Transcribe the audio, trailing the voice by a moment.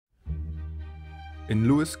In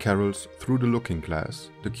Lewis Carroll's Through the Looking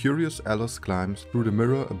Glass, the curious Alice climbs through the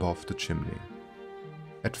mirror above the chimney.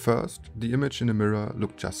 At first, the image in the mirror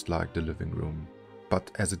looked just like the living room.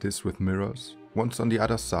 But as it is with mirrors, once on the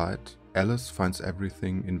other side, Alice finds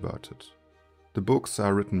everything inverted. The books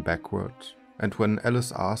are written backward, and when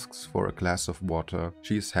Alice asks for a glass of water,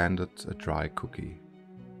 she is handed a dry cookie.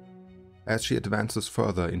 As she advances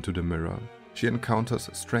further into the mirror, she encounters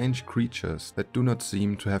strange creatures that do not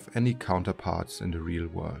seem to have any counterparts in the real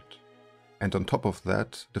world. And on top of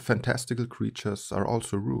that, the fantastical creatures are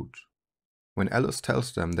also rude. When Alice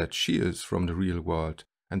tells them that she is from the real world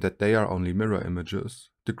and that they are only mirror images,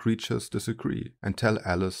 the creatures disagree and tell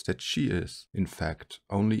Alice that she is, in fact,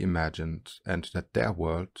 only imagined and that their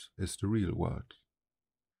world is the real world.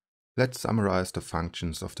 Let's summarize the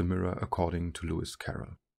functions of the mirror according to Lewis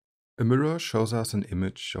Carroll. A mirror shows us an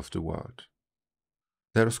image of the world.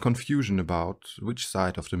 There is confusion about which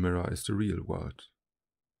side of the mirror is the real world.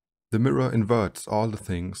 The mirror inverts all the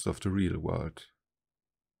things of the real world.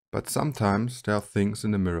 But sometimes there are things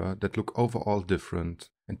in the mirror that look overall different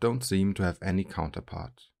and don't seem to have any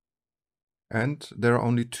counterpart. And there are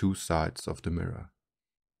only two sides of the mirror.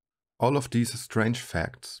 All of these strange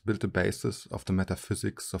facts build the basis of the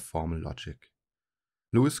metaphysics of formal logic.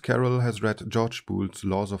 Lewis Carroll has read George Boole's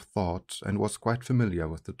Laws of Thought and was quite familiar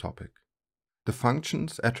with the topic. The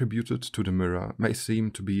functions attributed to the mirror may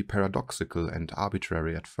seem to be paradoxical and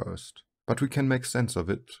arbitrary at first, but we can make sense of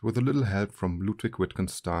it with a little help from Ludwig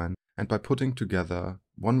Wittgenstein and by putting together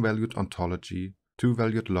one-valued ontology,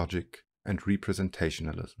 two-valued logic, and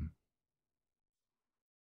representationalism.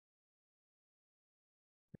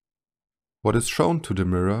 What is shown to the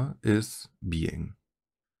mirror is being.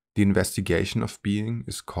 The investigation of being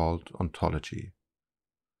is called ontology.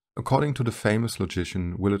 According to the famous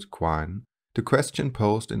logician Willett Quine, the question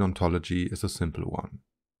posed in ontology is a simple one.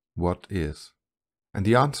 What is? And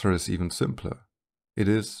the answer is even simpler. It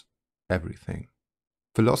is everything.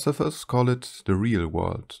 Philosophers call it the real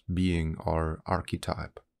world, being, or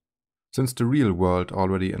archetype. Since the real world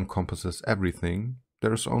already encompasses everything,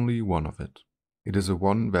 there is only one of it. It is a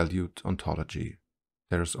one-valued ontology.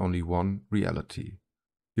 There is only one reality.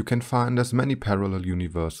 You can find as many parallel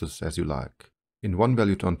universes as you like. In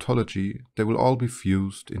one-valued ontology, they will all be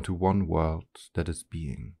fused into one world that is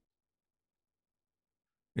being.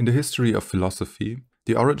 In the history of philosophy,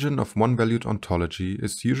 the origin of one-valued ontology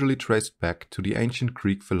is usually traced back to the ancient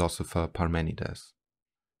Greek philosopher Parmenides.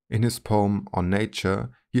 In his poem On Nature,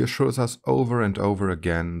 he assures us over and over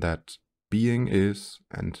again that being is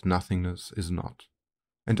and nothingness is not.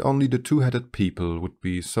 And only the two-headed people would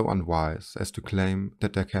be so unwise as to claim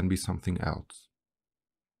that there can be something else.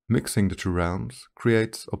 Mixing the two realms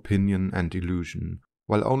creates opinion and illusion,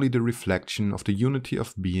 while only the reflection of the unity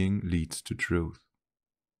of being leads to truth.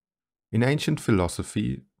 In ancient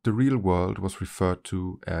philosophy, the real world was referred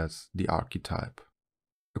to as the archetype.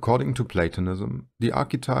 According to Platonism, the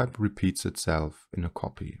archetype repeats itself in a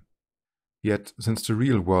copy. Yet, since the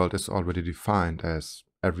real world is already defined as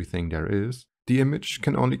everything there is, the image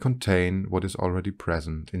can only contain what is already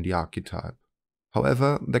present in the archetype.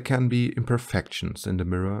 However, there can be imperfections in the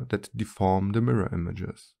mirror that deform the mirror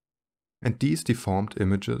images. And these deformed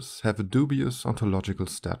images have a dubious ontological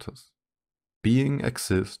status. Being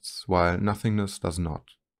exists while nothingness does not.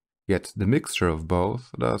 Yet the mixture of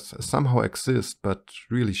both does somehow exist but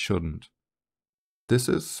really shouldn't. This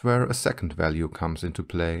is where a second value comes into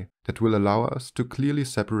play that will allow us to clearly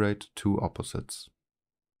separate two opposites.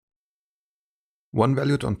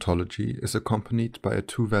 One-valued ontology is accompanied by a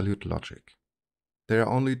two-valued logic. There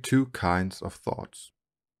are only two kinds of thoughts,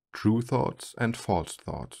 true thoughts and false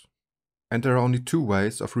thoughts. And there are only two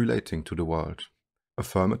ways of relating to the world,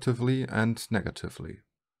 affirmatively and negatively.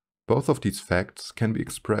 Both of these facts can be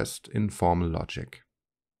expressed in formal logic.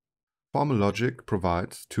 Formal logic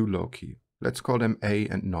provides two loci, let's call them A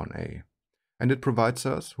and non-A, and it provides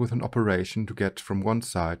us with an operation to get from one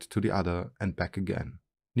side to the other and back again,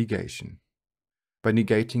 negation. By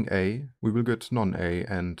negating A, we will get non-A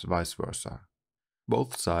and vice versa.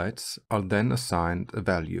 Both sides are then assigned a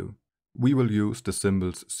value. We will use the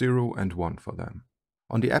symbols 0 and 1 for them.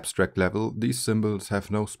 On the abstract level, these symbols have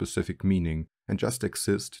no specific meaning and just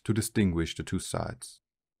exist to distinguish the two sides.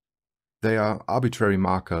 They are arbitrary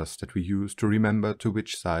markers that we use to remember to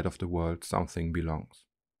which side of the world something belongs.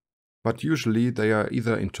 But usually they are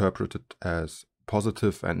either interpreted as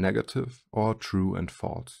positive and negative or true and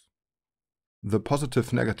false. The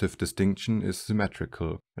positive-negative distinction is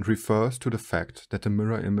symmetrical and refers to the fact that the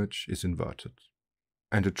mirror image is inverted.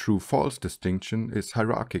 And the true-false distinction is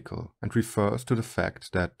hierarchical and refers to the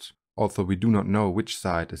fact that, although we do not know which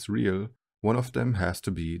side is real, one of them has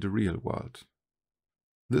to be the real world.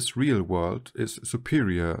 This real world is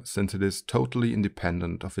superior since it is totally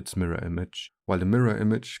independent of its mirror image, while the mirror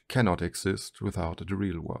image cannot exist without the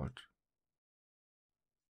real world.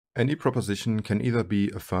 Any proposition can either be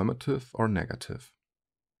affirmative or negative.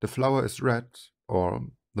 The flower is red, or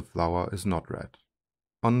the flower is not red.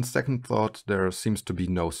 On second thought, there seems to be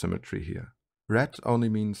no symmetry here. Red only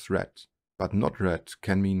means red, but not red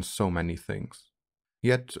can mean so many things.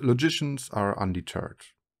 Yet logicians are undeterred.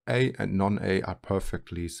 A and non-A are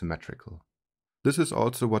perfectly symmetrical. This is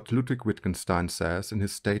also what Ludwig Wittgenstein says in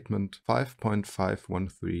his statement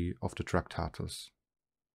 5.513 of the Tractatus.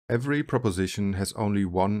 Every proposition has only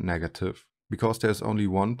one negative, because there is only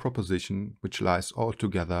one proposition which lies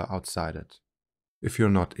altogether outside it. If you're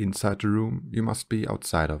not inside the room, you must be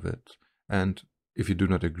outside of it, and if you do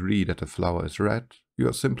not agree that the flower is red, you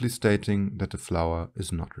are simply stating that the flower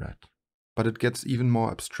is not red. But it gets even more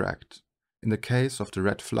abstract. In the case of the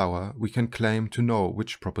red flower, we can claim to know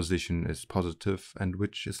which proposition is positive and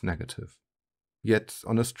which is negative. Yet,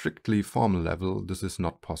 on a strictly formal level, this is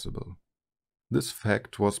not possible. This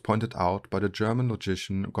fact was pointed out by the German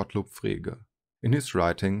logician Gottlieb. In his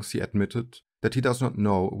writings, he admitted that he does not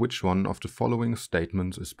know which one of the following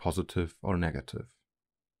statements is positive or negative.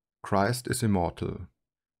 Christ is immortal.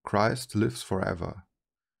 Christ lives forever.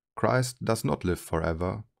 Christ does not live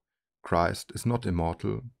forever. Christ is not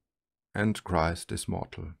immortal. And Christ is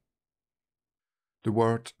mortal. The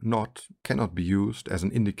word not cannot be used as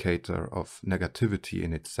an indicator of negativity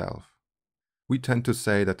in itself. We tend to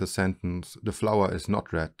say that the sentence, "the flower is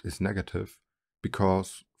not red," is negative,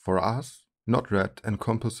 because, for us, not red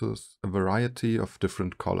encompasses a variety of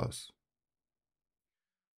different colors.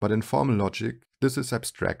 But in formal logic, this is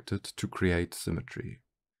abstracted to create symmetry.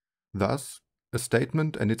 Thus, a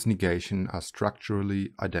statement and its negation are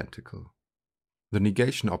structurally identical. The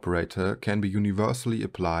negation operator can be universally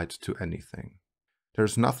applied to anything. There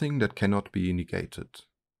is nothing that cannot be negated.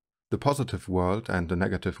 The positive world and the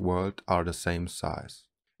negative world are the same size.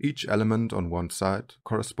 Each element on one side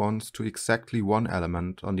corresponds to exactly one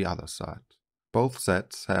element on the other side. Both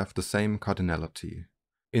sets have the same cardinality.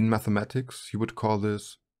 In mathematics, you would call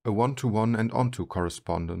this a one-to-one and onto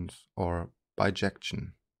correspondence, or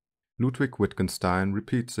bijection. Ludwig Wittgenstein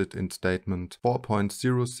repeats it in statement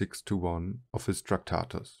 4.0621 of his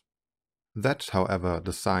Tractatus. That, however,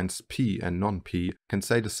 the signs p and non-p can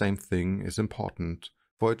say the same thing is important,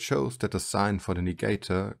 for it shows that the sign for the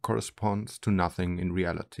negator corresponds to nothing in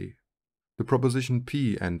reality. The proposition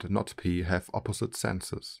p and not p have opposite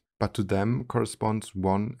senses, but to them corresponds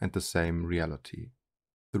one and the same reality.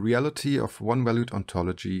 The reality of one-valued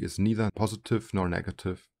ontology is neither positive nor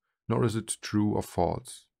negative, nor is it true or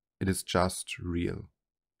false. It is just real.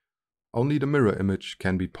 Only the mirror image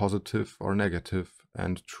can be positive or negative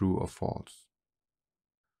and true or false.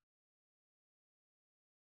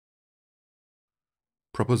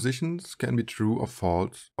 Propositions can be true or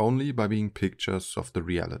false only by being pictures of the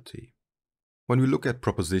reality. When we look at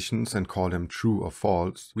propositions and call them true or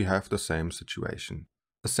false, we have the same situation.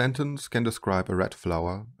 A sentence can describe a red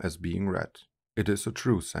flower as being red. It is a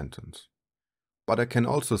true sentence. But I can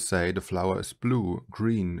also say the flower is blue,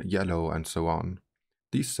 green, yellow, and so on.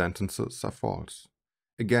 These sentences are false.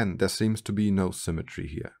 Again, there seems to be no symmetry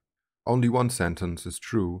here. Only one sentence is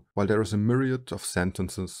true, while there is a myriad of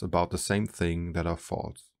sentences about the same thing that are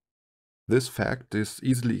false. This fact is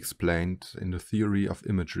easily explained in the theory of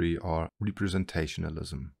imagery or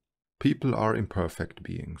representationalism. People are imperfect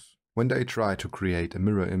beings. When they try to create a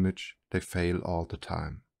mirror image, they fail all the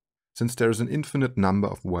time. Since there is an infinite number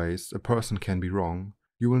of ways a person can be wrong,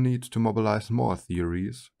 you will need to mobilize more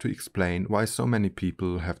theories to explain why so many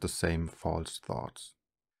people have the same false thoughts.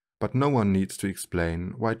 But no one needs to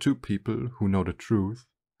explain why two people who know the truth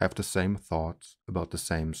have the same thoughts about the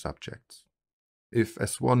same subjects. If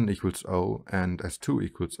S1 equals O and S2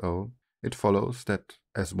 equals O, it follows that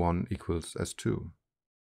S1 equals S2.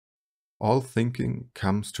 All thinking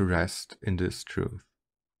comes to rest in this truth.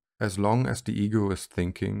 As long as the ego is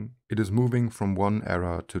thinking, it is moving from one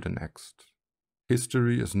era to the next.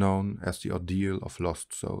 History is known as the ordeal of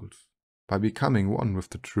lost souls. By becoming one with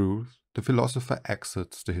the truth, the philosopher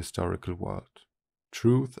exits the historical world.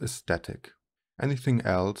 Truth is static. Anything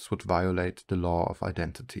else would violate the law of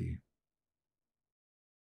identity.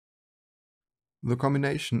 The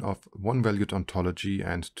combination of one-valued ontology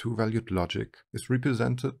and two-valued logic is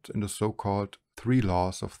represented in the so-called three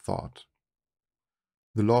laws of thought.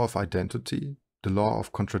 The law of identity, the law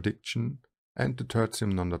of contradiction, and the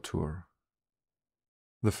tertium non datur.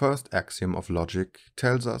 The first axiom of logic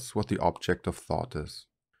tells us what the object of thought is.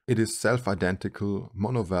 It is self-identical,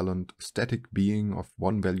 monovalent, static being of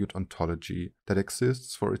one-valued ontology that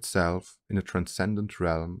exists for itself in a transcendent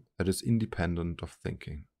realm that is independent of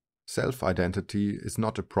thinking. Self-identity is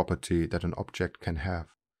not a property that an object can have.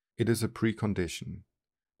 It is a precondition.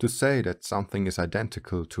 To say that something is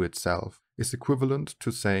identical to itself is equivalent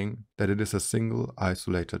to saying that it is a single,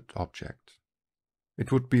 isolated object.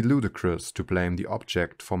 It would be ludicrous to blame the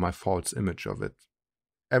object for my false image of it.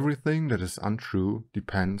 Everything that is untrue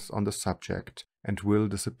depends on the subject and will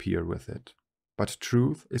disappear with it. But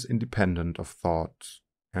truth is independent of thought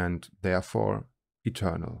and, therefore,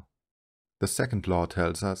 eternal. The second law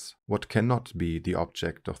tells us what cannot be the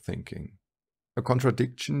object of thinking. A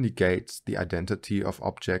contradiction negates the identity of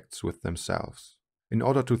objects with themselves. In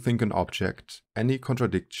order to think an object, any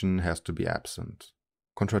contradiction has to be absent.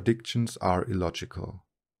 Contradictions are illogical.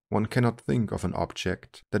 One cannot think of an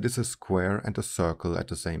object that is a square and a circle at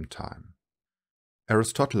the same time.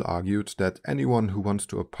 Aristotle argued that anyone who wants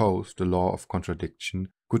to oppose the law of contradiction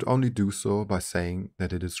could only do so by saying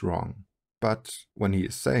that it is wrong. But when he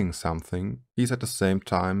is saying something, he is at the same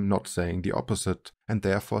time not saying the opposite and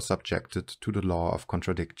therefore subjected to the law of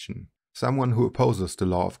contradiction. Someone who opposes the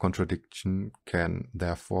law of contradiction can,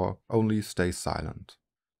 therefore, only stay silent.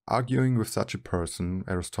 Arguing with such a person,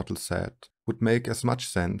 Aristotle said, would make as much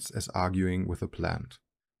sense as arguing with a plant.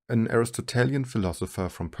 An Aristotelian philosopher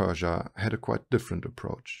from Persia had a quite different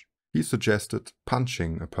approach. He suggested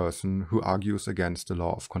punching a person who argues against the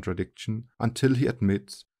law of contradiction until he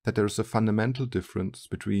admits that there is a fundamental difference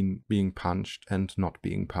between being punched and not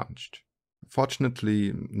being punched.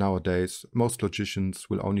 Fortunately, nowadays, most logicians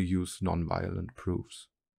will only use non-violent proofs.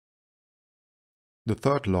 The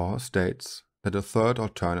third law states that a third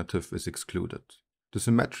alternative is excluded. The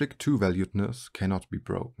symmetric two-valuedness cannot be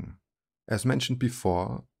broken. As mentioned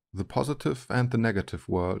before, the positive and the negative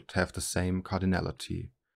world have the same cardinality,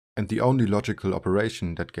 and the only logical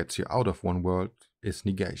operation that gets you out of one world is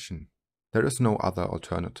negation. There is no other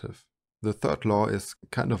alternative. The third law is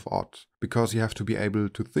kind of odd, because you have to be able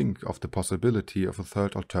to think of the possibility of a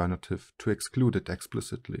third alternative to exclude it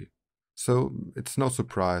explicitly. So it's no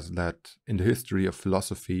surprise that, in the history of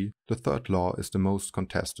philosophy, the third law is the most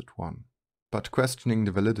contested one. But questioning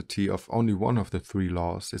the validity of only one of the three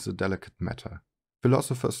laws is a delicate matter.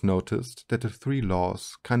 Philosophers noticed that the three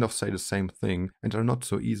laws kind of say the same thing and are not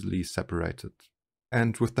so easily separated.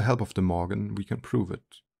 And with the help of De Morgan, we can prove it.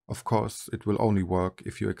 Of course, it will only work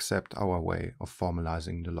if you accept our way of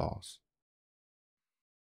formalizing the laws.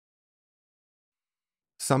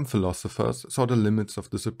 Some philosophers saw the limits of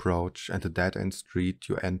this approach and the dead-end street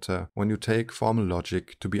you enter when you take formal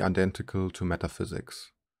logic to be identical to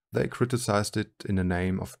metaphysics. They criticized it in the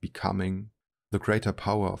name of becoming, the greater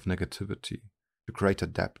power of negativity, the greater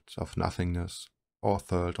depth of nothingness, or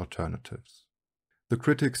third alternatives. The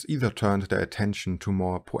critics either turned their attention to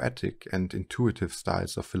more poetic and intuitive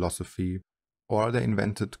styles of philosophy, or they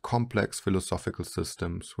invented complex philosophical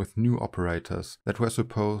systems with new operators that were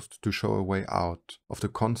supposed to show a way out of the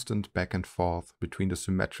constant back and forth between the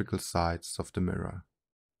symmetrical sides of the mirror.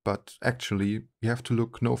 But actually, you have to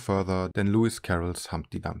look no further than Lewis Carroll's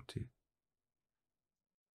Humpty Dumpty.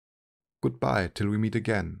 "Goodbye till we meet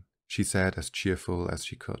again," she said as cheerful as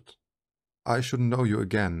she could. "I shouldn't know you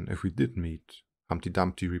again if we did meet," Humpty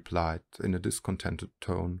Dumpty replied in a discontented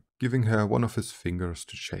tone, giving her one of his fingers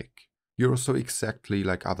to shake. "You're so exactly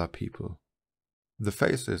like other people." "The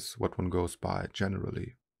face is what one goes by,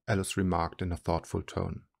 generally," Alice remarked in a thoughtful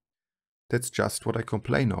tone. "That's just what I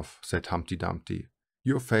complain of," said Humpty Dumpty.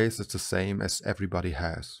 "Your face is the same as everybody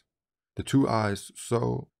has. The two eyes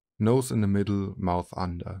so, nose in the middle, mouth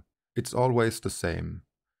under. It's always the same.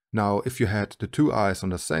 Now, if you had the two eyes on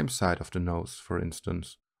the same side of the nose, for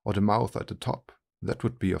instance, or the mouth at the top, that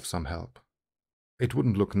would be of some help." "It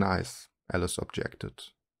wouldn't look nice," Alice objected.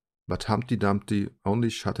 But Humpty Dumpty only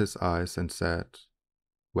shut his eyes and said,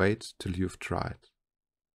 "Wait till you've tried."